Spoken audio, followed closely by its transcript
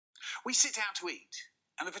We sit down to eat,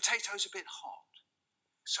 and the potato's a bit hot.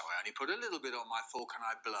 So I only put a little bit on my fork and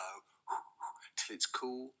I blow till it's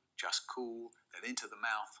cool, just cool, then into the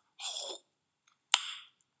mouth.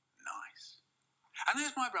 Nice. And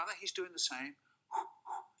there's my brother, he's doing the same.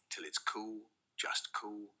 Till it's cool, just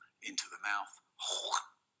cool, into the mouth.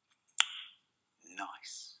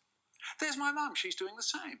 Nice. There's my mum, she's doing the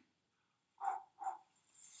same.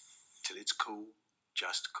 Till it's cool,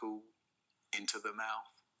 just cool, into the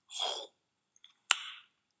mouth.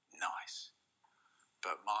 Nice.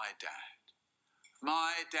 But my dad,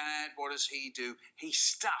 what does he do? He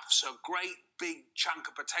stuffs a great big chunk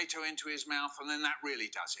of potato into his mouth, and then that really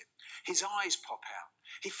does it. His eyes pop out.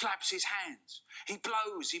 He flaps his hands. He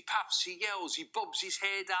blows, he puffs, he yells, he bobs his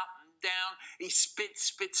head up and down. He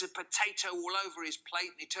spits a potato all over his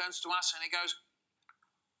plate, and he turns to us and he goes,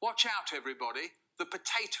 "Watch out, everybody. The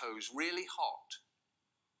potato's really hot."